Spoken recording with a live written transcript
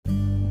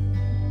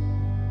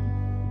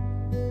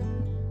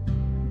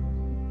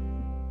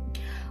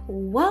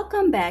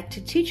Welcome back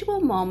to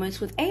Teachable Moments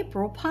with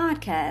April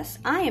podcast.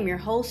 I am your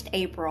host,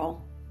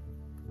 April.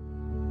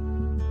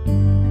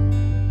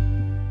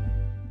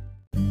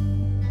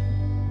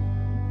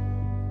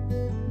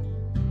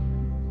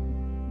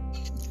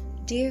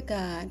 Dear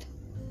God,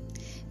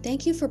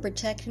 thank you for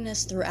protecting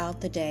us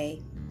throughout the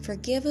day.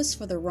 Forgive us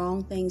for the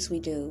wrong things we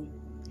do.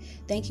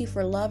 Thank you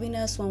for loving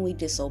us when we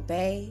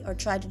disobey or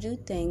try to do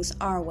things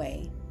our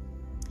way.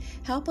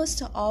 Help us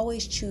to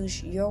always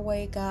choose your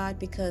way, God,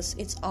 because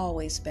it's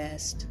always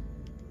best.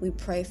 We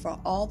pray for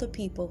all the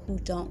people who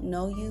don't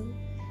know you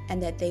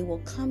and that they will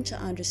come to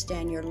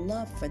understand your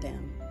love for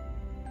them.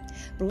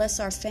 Bless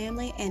our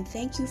family and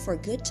thank you for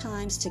good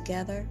times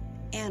together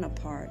and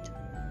apart.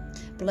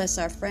 Bless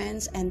our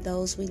friends and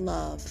those we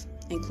love,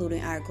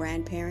 including our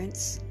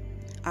grandparents,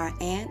 our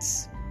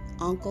aunts,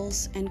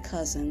 uncles, and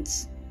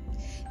cousins.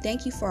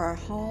 Thank you for our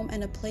home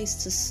and a place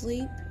to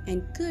sleep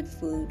and good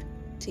food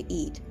to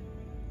eat.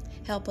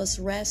 Help us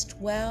rest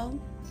well,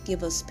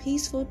 give us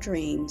peaceful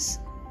dreams,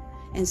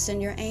 and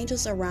send your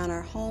angels around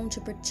our home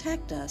to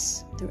protect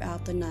us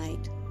throughout the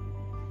night.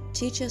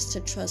 Teach us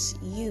to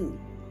trust you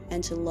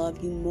and to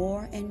love you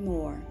more and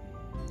more.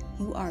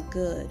 You are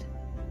good,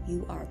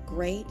 you are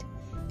great,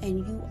 and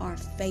you are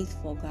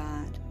faithful,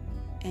 God.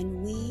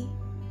 And we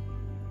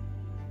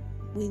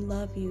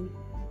love you.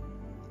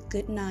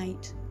 Good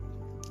night.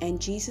 In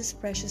Jesus'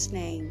 precious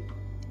name,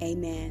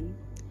 amen.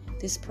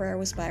 This prayer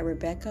was by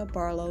Rebecca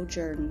Barlow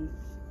Jordan.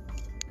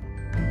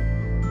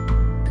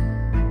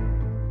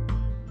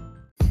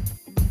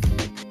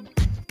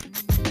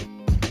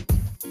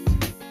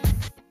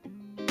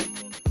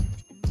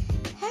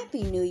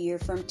 Happy New Year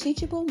from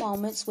Teachable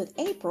Moments with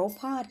April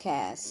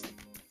podcast.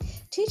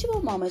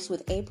 Teachable Moments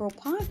with April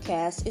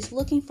podcast is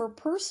looking for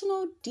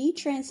personal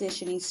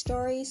detransitioning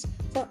stories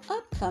for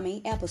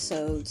upcoming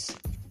episodes.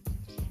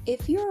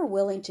 If you are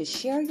willing to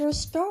share your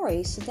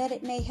story so that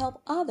it may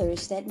help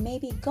others that may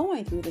be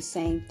going through the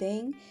same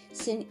thing,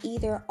 send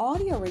either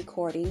audio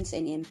recordings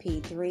in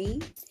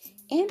MP3,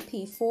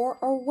 MP4,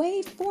 or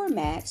WAV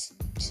formats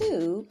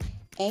to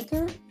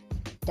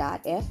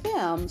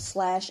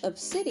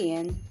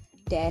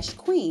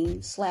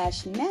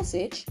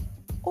anchor.fm/obsidian-queen/message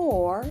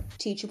or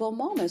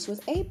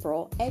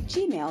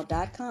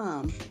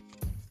teachablemomentswithapril@gmail.com.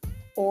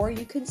 Or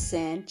you can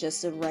send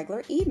just a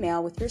regular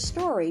email with your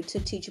story to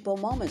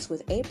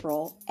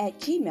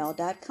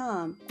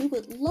teachablemomentswithapril@gmail.com. We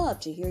would love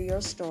to hear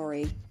your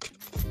story.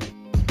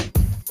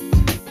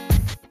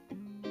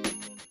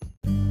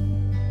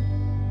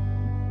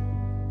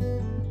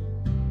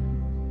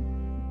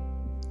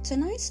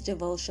 Tonight's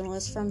devotional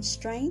is from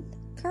Strength,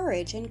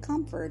 Courage, and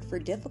Comfort for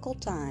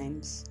Difficult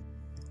Times.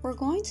 We're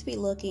going to be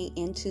looking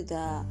into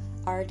the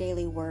Our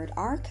Daily Word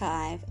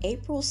Archive,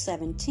 April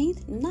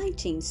 17th,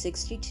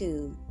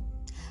 1962.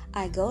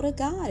 I go to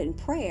God in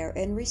prayer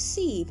and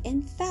receive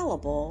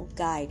infallible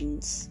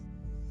guidance.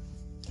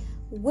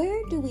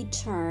 Where do we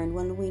turn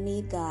when we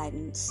need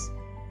guidance?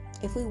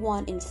 If we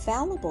want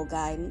infallible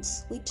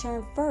guidance, we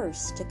turn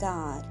first to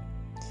God.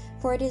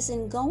 For it is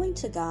in going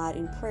to God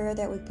in prayer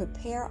that we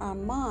prepare our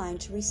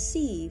mind to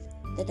receive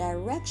the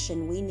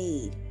direction we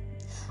need.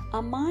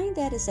 A mind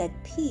that is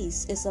at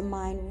peace is a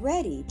mind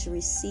ready to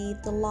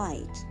receive the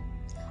light.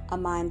 A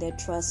mind that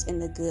trusts in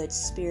the good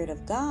Spirit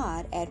of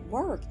God at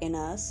work in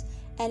us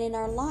and in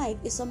our life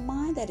is a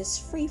mind that is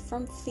free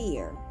from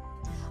fear.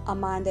 A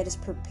mind that is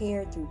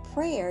prepared through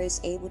prayer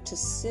is able to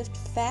sift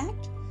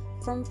fact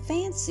from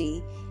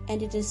fancy and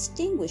to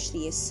distinguish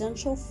the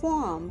essential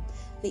from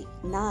the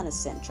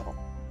non-essential.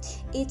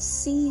 It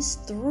sees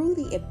through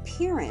the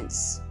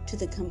appearance to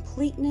the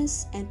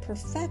completeness and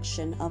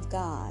perfection of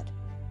God.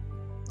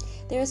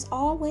 There is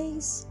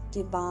always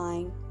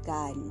divine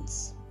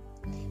guidance.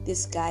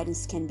 This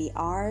guidance can be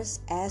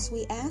ours as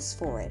we ask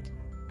for it.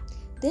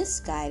 This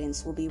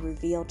guidance will be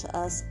revealed to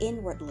us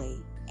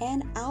inwardly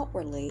and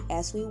outwardly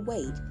as we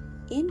wait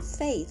in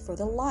faith for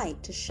the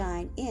light to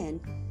shine in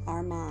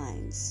our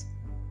minds.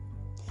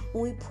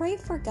 When we pray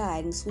for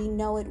guidance, we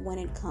know it when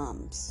it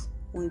comes.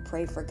 When we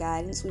pray for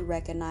guidance, we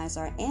recognize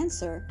our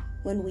answer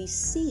when we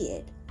see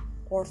it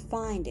or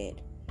find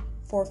it.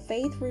 For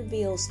faith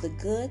reveals the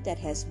good that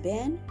has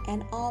been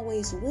and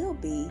always will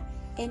be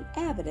in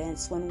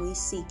evidence when we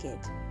seek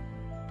it.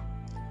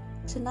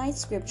 Tonight's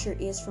scripture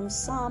is from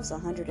Psalms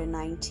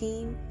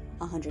 119,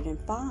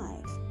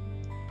 105.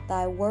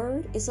 Thy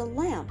word is a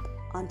lamp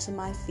unto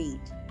my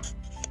feet.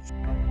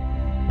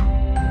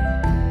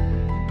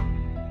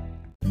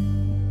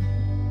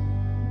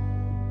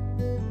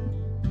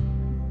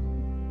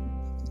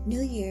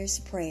 New Year's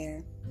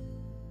Prayer.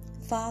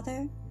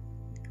 Father,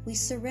 we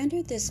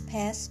surrender this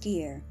past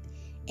year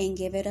and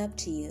give it up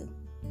to you.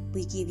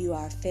 We give you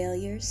our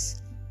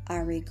failures,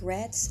 our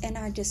regrets, and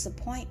our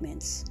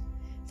disappointments,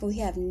 for we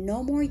have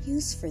no more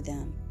use for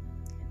them.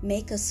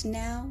 Make us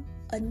now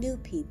a new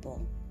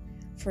people,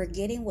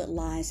 forgetting what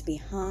lies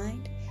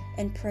behind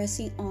and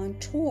pressing on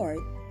toward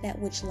that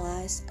which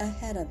lies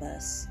ahead of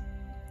us.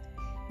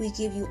 We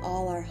give you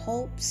all our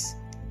hopes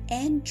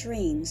and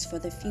dreams for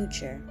the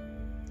future.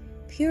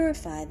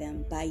 Purify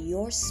them by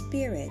your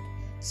Spirit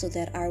so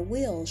that our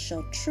will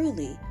shall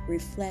truly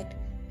reflect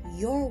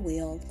your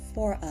will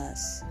for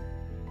us.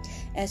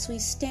 As we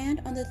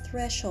stand on the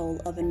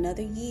threshold of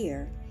another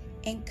year,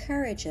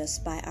 encourage us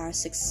by our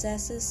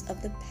successes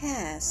of the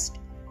past,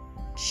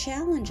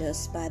 challenge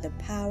us by the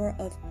power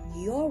of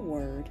your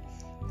word,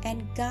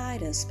 and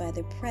guide us by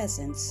the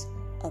presence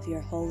of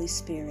your Holy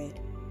Spirit.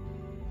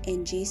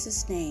 In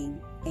Jesus'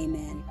 name,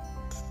 amen.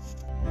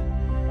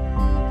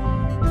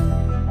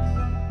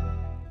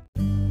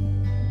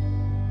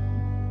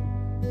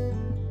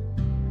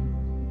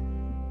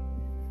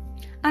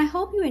 I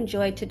hope you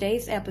enjoyed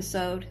today's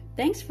episode.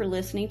 Thanks for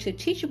listening to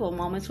Teachable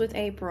Moments with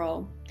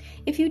April.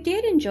 If you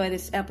did enjoy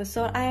this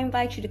episode, I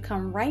invite you to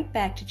come right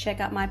back to check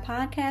out my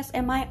podcast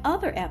and my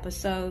other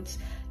episodes.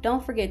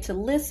 Don't forget to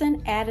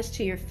listen, add us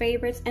to your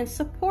favorites, and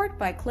support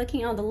by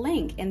clicking on the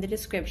link in the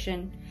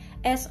description.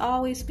 As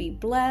always, be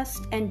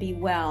blessed and be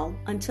well.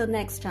 Until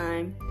next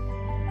time.